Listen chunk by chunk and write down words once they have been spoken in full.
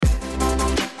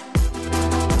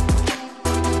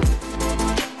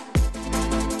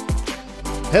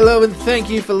Hello and thank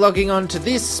you for logging on to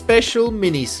this special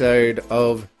mini-sode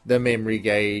of The Memory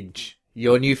Gauge,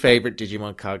 your new favourite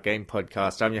Digimon card game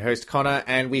podcast. I'm your host Connor,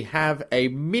 and we have a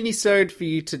mini-sode for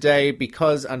you today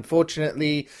because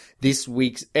unfortunately this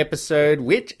week's episode,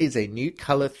 which is a new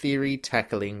colour theory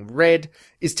tackling red,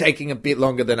 is taking a bit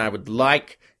longer than I would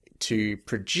like to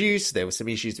produce. There were some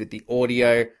issues with the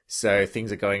audio, so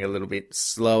things are going a little bit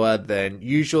slower than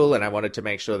usual, and I wanted to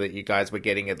make sure that you guys were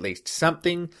getting at least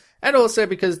something. And also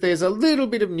because there's a little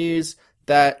bit of news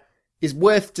that is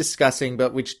worth discussing,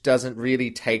 but which doesn't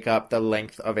really take up the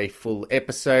length of a full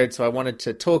episode. So I wanted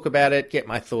to talk about it, get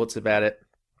my thoughts about it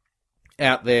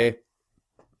out there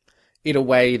in a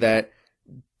way that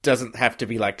doesn't have to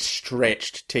be like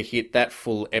stretched to hit that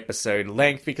full episode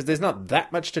length, because there's not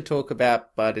that much to talk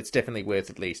about, but it's definitely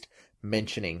worth at least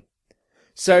mentioning.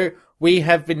 So we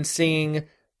have been seeing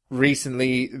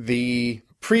recently the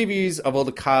previews of all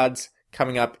the cards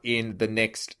coming up in the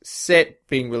next set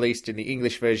being released in the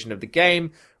English version of the game,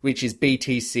 which is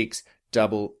BT6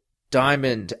 Double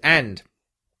Diamond. And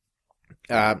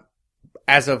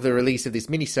as of the release of this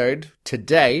minisode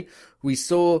today, we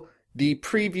saw the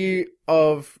preview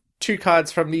of two cards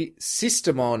from the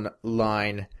Systemon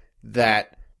line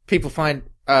that people find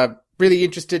really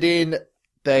interested in.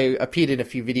 They appeared in a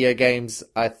few video games,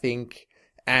 I think,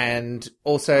 and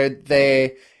also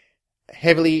they're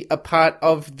heavily a part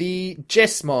of the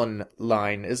Jesmon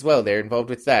line as well. They're involved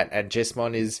with that, and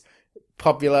Jesmon is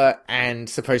popular and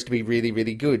supposed to be really,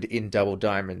 really good in Double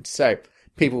Diamond. So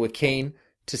people were keen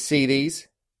to see these.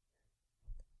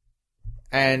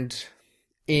 And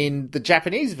in the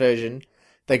Japanese version,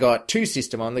 they got two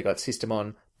Systemon. They got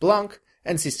Systemon Blanc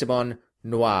and Systemon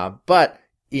Noir. But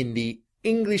in the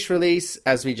English release,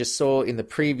 as we just saw in the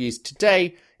previews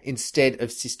today, instead of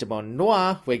Systemon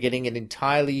Noir, we're getting an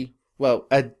entirely...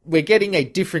 we're getting a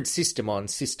different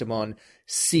Systemon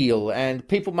Seal, and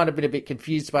people might have been a bit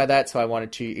confused by that, so I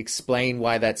wanted to explain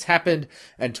why that's happened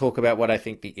and talk about what I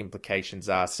think the implications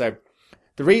are. So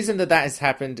the reason that has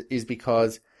happened is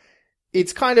because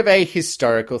it's kind of a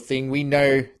historical thing. We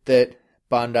know that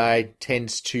Bandai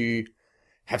tends to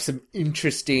have some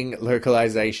interesting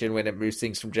localization when it moves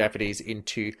things from Japanese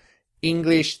into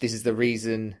English. This is the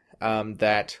reason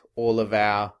that all of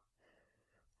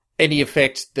any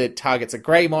effect that targets a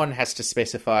Greymon has to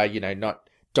specify, not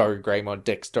Doru Greymon,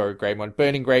 Dex Doru Greymon,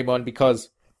 Burning Greymon, because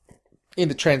in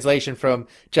the translation from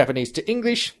Japanese to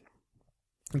English,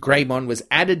 Greymon was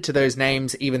added to those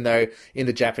names, even though in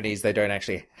the Japanese they don't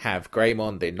actually have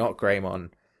Greymon, they're not Greymon.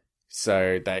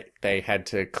 So they had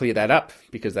to clear that up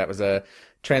because that was a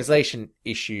translation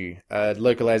issue, a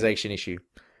localization issue.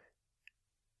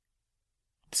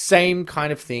 Same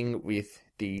kind of thing with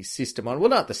the Systemon. Well,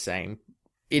 not the same.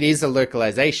 It is a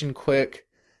localization quirk.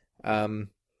 In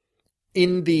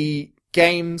the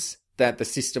games that the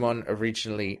Systemon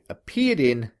originally appeared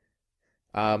in,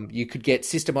 you could get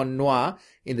Systemon Noir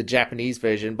in the Japanese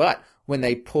version, but when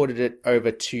they ported it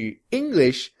over to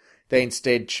English, they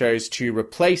instead chose to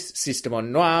replace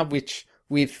Systemon Noir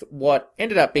with what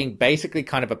ended up being basically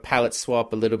kind of a palette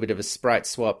swap, a little bit of a sprite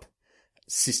swap,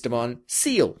 Systemon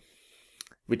Seal,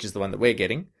 which is the one that we're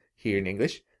getting here in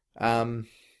English.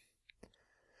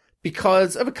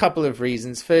 Because of a couple of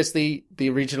reasons. Firstly, the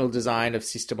original design of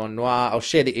Systemon Noir. I'll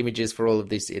share the images for all of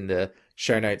this in the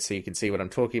show notes so you can see what I'm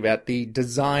talking about. The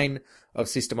design of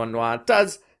Systemon Noir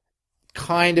does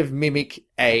kind of mimic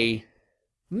a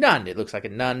nun. It looks like a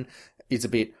nun. It's a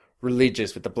bit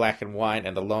religious with the black and white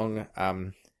and the long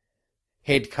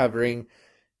head covering.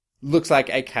 Looks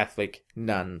like a Catholic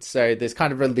nun. So there's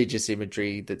kind of religious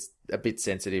imagery that's a bit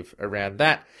sensitive around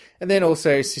that. And then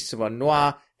also Systemon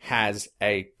Noir has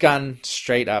a gun,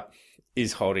 straight up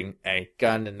is holding a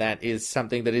gun, and that is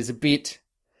something that is a bit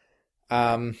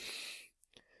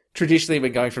traditionally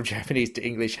when going from Japanese to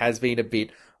English has been a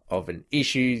bit of an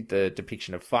issue, the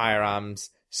depiction of firearms.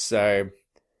 So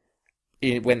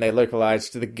when they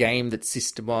localized the game that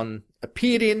Systemon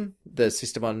appeared in, the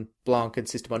Systemon Blanc and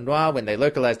Systemon Noir, when they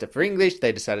localized it for English,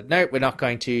 they decided, no, we're not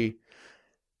going to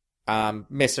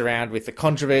mess around with the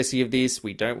controversy of this.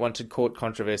 We don't want to court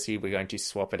controversy. We're going to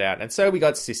swap it out. And so we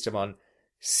got Systemon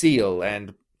Seal.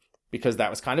 And because that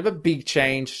was kind of a big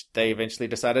change, they eventually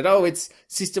decided, it's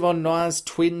Systemon Noir's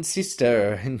twin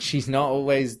sister, and she's not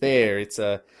always there.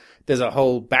 There's a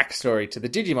whole backstory to the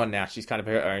Digimon now. She's kind of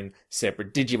her own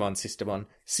separate Digimon, Systemon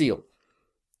Seal.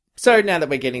 So now that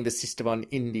we're getting the Systemon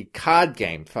in the card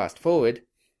game, fast forward,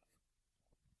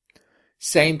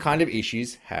 same kind of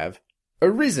issues have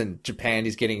arisen. Japan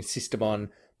is getting Systemon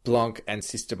Blanc and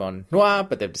Systemon Noir,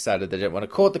 but they've decided they don't want to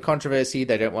court the controversy.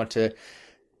 They don't want to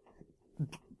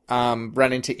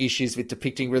run into issues with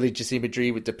depicting religious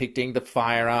imagery, with depicting the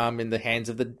firearm in the hands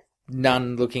of the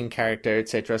nun-looking character,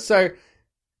 etc. So,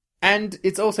 and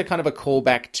it's also kind of a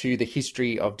callback to the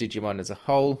history of Digimon as a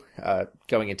whole,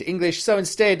 going into English. So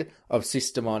instead of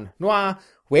Systemon Noir,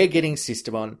 we're getting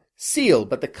Systemon Seal,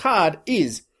 but the card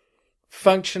is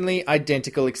functionally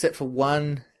identical except for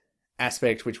one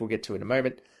aspect, which we'll get to in a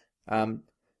moment.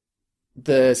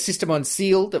 The Systemon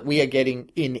Seal that we are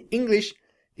getting in English,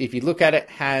 if you look at it,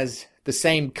 has the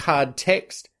same card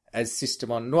text as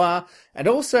Systemon Noir, and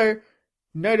also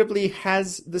notably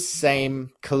has the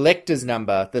same collector's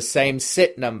number, the same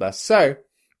set number. So,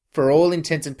 for all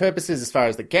intents and purposes, as far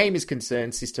as the game is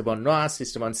concerned, Systemon Noir,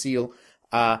 Systemon Seal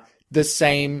are the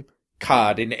same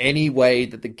card in any way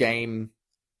that the game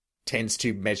tends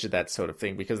to measure that sort of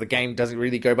thing, because the game doesn't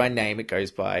really go by name, it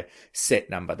goes by set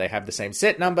number. They have the same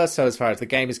set number, so as far as the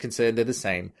game is concerned, they're the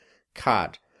same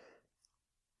card.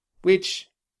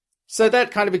 So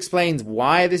that kind of explains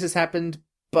why this has happened,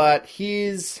 but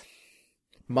here's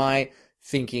my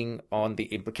thinking on the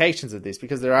implications of this,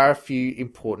 because there are a few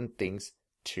important things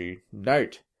to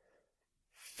note.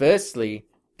 Firstly,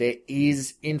 there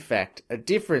is, in fact, a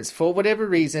difference for whatever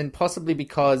reason, possibly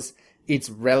because it's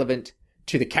relevant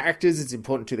to the characters, it's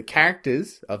important to the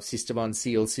characters of Systemon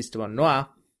Seal, Systemon Noir.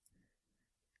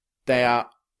 They are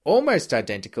almost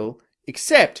identical,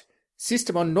 except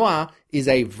Systemon Noir is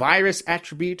a virus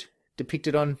attribute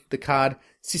depicted on the card.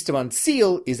 Systemon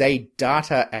Seal is a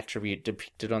data attribute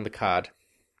depicted on the card.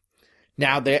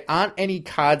 Now, there aren't any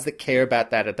cards that care about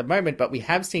that at the moment, but we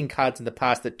have seen cards in the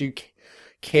past that do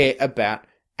care about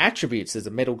attributes. There's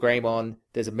a Metal Greymon,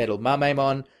 there's a Metal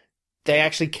Mamemon. They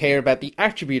actually care about the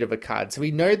attribute of a card. So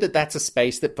we know that that's a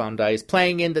space that Bandai is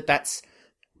playing in, that's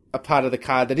a part of the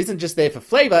card that isn't just there for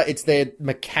flavor, it's there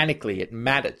mechanically. It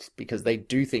matters because they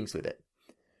do things with it.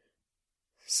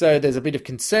 So there's a bit of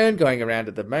concern going around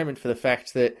at the moment for the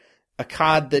fact that a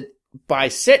card that by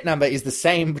set number is the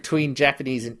same between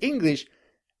Japanese and English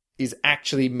is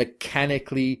actually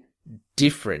mechanically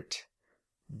different.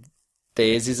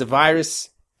 Theirs is a virus,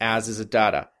 ours is a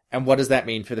data. And what does that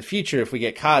mean for the future if we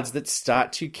get cards that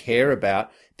start to care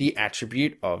about the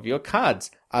attribute of your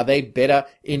cards? Are they better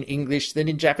in English than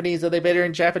in Japanese? Are they better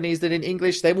in Japanese than in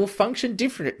English? They will function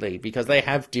differently because they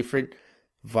have different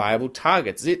viable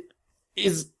targets.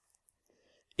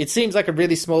 It seems like a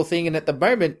really small thing, and at the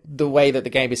moment, the way that the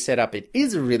game is set up, it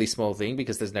is a really small thing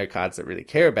because there's no cards that really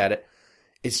care about it.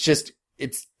 It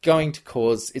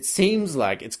seems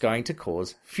like it's going to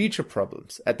cause future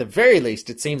problems. At the very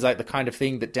least, it seems like the kind of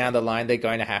thing that down the line they're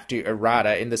going to have to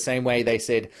errata. In the same way they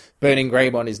said Burning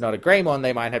Greymon is not a Greymon,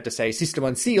 they might have to say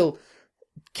Systemon Seal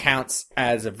counts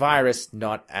as a virus,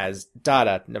 not as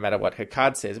data, no matter what her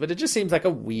card says. But it just seems like a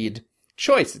weird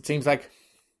choice. It seems like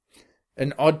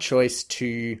an odd choice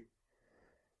to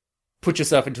put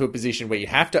yourself into a position where you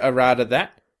have to errata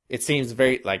that. It seems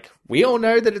very, we all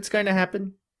know that it's going to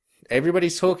happen.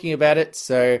 Everybody's talking about it,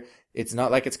 so it's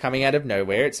not like it's coming out of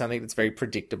nowhere. It's something that's very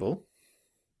predictable.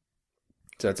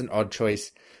 So it's an odd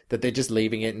choice that they're just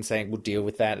leaving it and saying we'll deal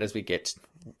with that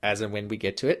as and when we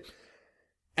get to it.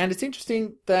 And it's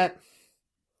interesting that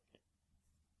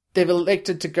they've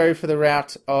elected to go for the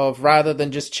route of, rather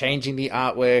than just changing the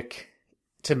artwork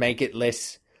to make it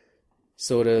less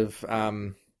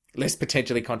less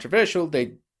potentially controversial,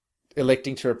 they're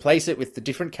electing to replace it with the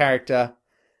different character.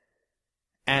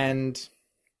 And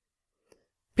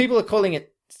people are calling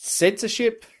it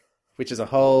censorship, which is a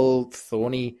whole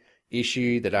thorny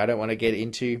issue that I don't want to get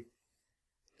into.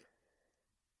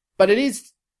 But it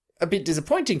is a bit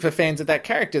disappointing for fans of that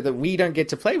character that we don't get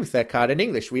to play with that card in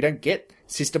English. We don't get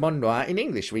Systemon Noir in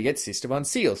English. We get Systemon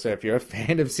Seal. So if you're a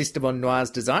fan of Systemon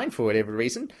Noir's design for whatever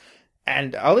reason,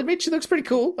 and I'll admit she looks pretty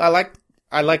cool. I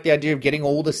like the idea of getting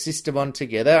all the Systemon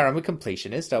together. I'm a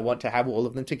completionist. I want to have all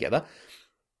of them together.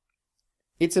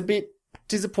 It's a bit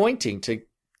disappointing to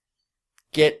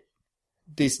get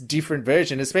this different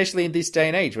version, especially in this day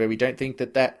and age where we don't think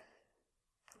that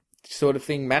sort of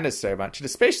thing matters so much. And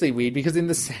especially weird because in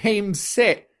the same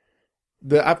set,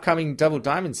 the upcoming Double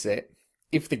Diamond set,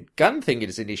 if the gun thing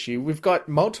is an issue, we've got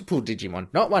multiple Digimon.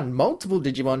 Not one, multiple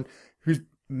Digimon who's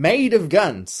made of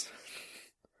guns.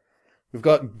 We've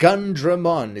got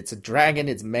Gundramon. It's a dragon.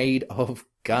 It's made of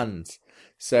guns.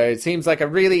 So it seems like a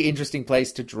really interesting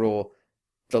place to draw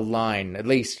the line, at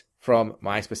least from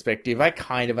my perspective. I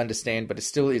kind of understand, but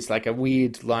it's like a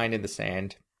weird line in the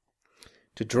sand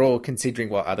to draw considering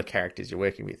what other characters you're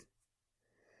working with.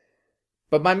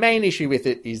 But my main issue with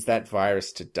it is that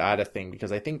virus to data thing,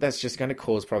 because I think that's just going to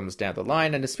cause problems down the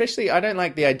line. And especially, I don't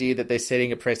like the idea that they're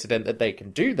setting a precedent that they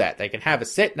can do that. They can have a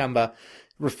set number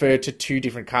refer to two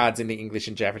different cards in the English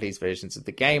and Japanese versions of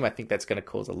the game. I think that's going to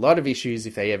cause a lot of issues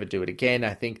if they ever do it again.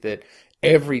 I think that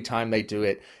every time they do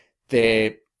it,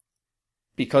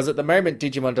 because at the moment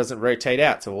Digimon doesn't rotate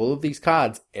out, so all of these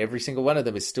cards, every single one of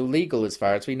them is still legal as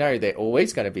far as we know. They're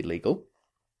always going to be legal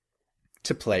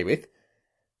to play with.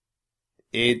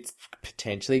 It's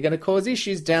potentially going to cause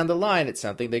issues down the line. It's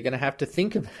something they're going to have to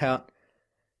think about.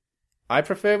 I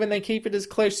prefer when they keep it as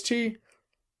close to.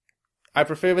 I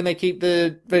prefer when they keep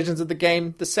the versions of the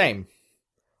game the same.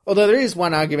 Although there is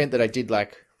one argument that I did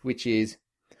like, which is,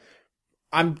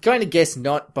 I'm going to guess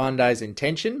not Bandai's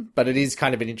intention, but it is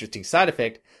kind of an interesting side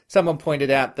effect. Someone pointed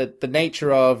out that the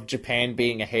nature of Japan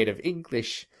being ahead of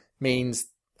English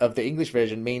of the English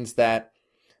version means that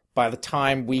by the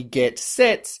time we get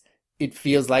sets, it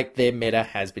feels like their meta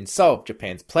has been solved.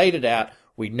 Japan's played it out.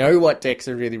 We know what decks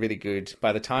are really, really good.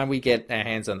 By the time we get our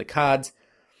hands on the cards,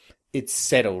 it's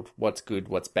settled what's good,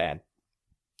 what's bad.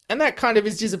 And that kind of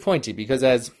is disappointing, because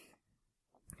as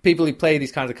people who play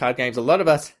these kinds of card games, a lot of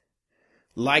us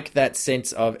like that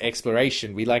sense of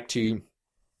exploration. We like to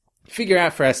figure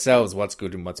out for ourselves what's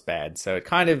good and what's bad. So it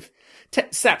kind of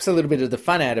saps a little bit of the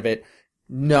fun out of it,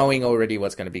 knowing already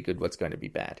what's going to be good, what's going to be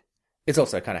bad. It's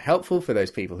also kind of helpful for those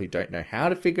people who don't know how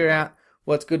to figure out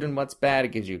what's good and what's bad.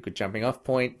 It gives you a good jumping off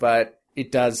point, but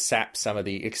it does sap some of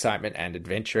the excitement and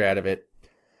adventure out of it.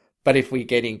 But if we're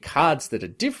getting cards that are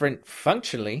different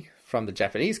functionally from the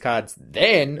Japanese cards,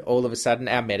 then all of a sudden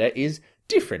our meta is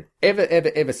different.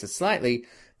 Ever so slightly,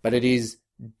 but it is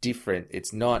different.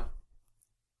 It's not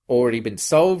already been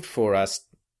solved for us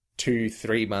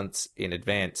 2-3 months in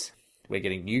advance. We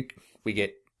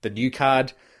get the new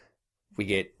card. We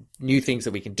get new things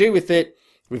that we can do with it.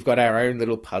 We've got our own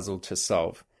little puzzle to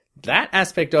solve. That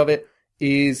aspect of it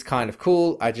is kind of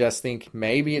cool. I just think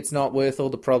maybe it's not worth all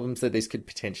the problems that this could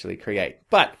potentially create.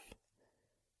 But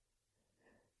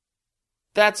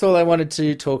that's all I wanted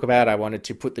to talk about. I wanted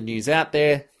to put the news out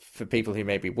there for people who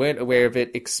maybe weren't aware of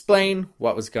it, explain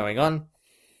what was going on.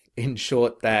 In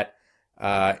short, that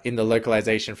in the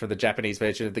localization from the Japanese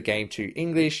version of the game to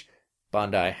English,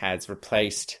 Bandai has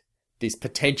replaced this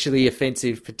potentially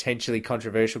offensive, potentially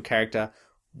controversial character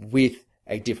with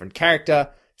a different character.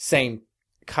 Same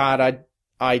card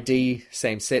ID,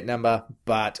 same set number,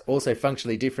 but also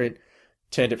functionally different.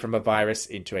 Turned it from a virus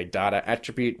into a data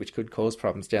attribute, which could cause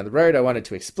problems down the road. I wanted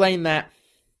to explain that.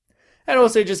 And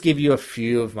also just give you a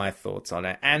few of my thoughts on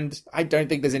it. And I don't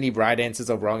think there's any right answers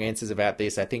or wrong answers about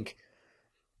this. I think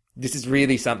this is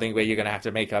really something where you're going to have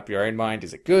to make up your own mind.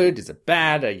 Is it good? Is it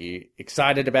bad? Are you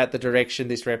excited about the direction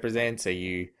this represents? Are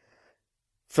you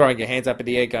throwing your hands up in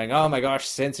the air going, oh my gosh,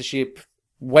 censorship?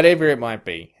 Whatever it might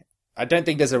be. I don't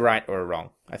think there's a right or a wrong.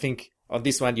 I think on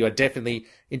this one, you are definitely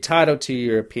entitled to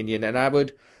your opinion, and I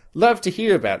would love to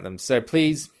hear about them. So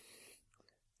please,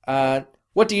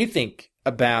 what do you think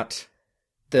about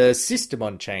the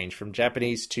Systemon change from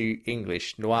Japanese to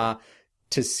English, Noir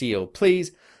to Seal?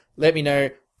 Please let me know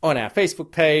on our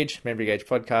Facebook page, Memory Gauge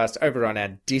Podcast, over on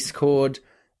our Discord,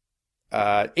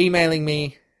 emailing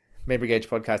me,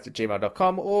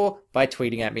 memorygagepodcast@gmail.com, or by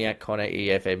tweeting at me at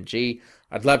ConnorEFMG.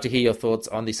 I'd love to hear your thoughts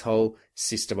on this whole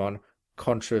Systemon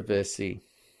controversy.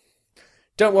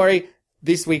 Don't worry,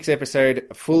 this week's episode,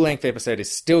 a full-length episode,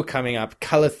 is still coming up.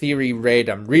 Color Theory Red.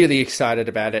 I'm really excited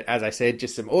about it. As I said,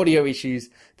 just some audio issues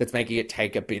that's making it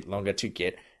take a bit longer to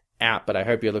get out, but I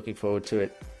hope you're looking forward to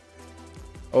it.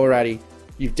 Alrighty,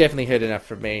 you've definitely heard enough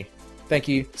from me. Thank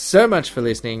you so much for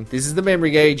listening. This is the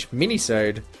Memory Gauge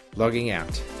mini-sode, logging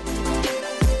out.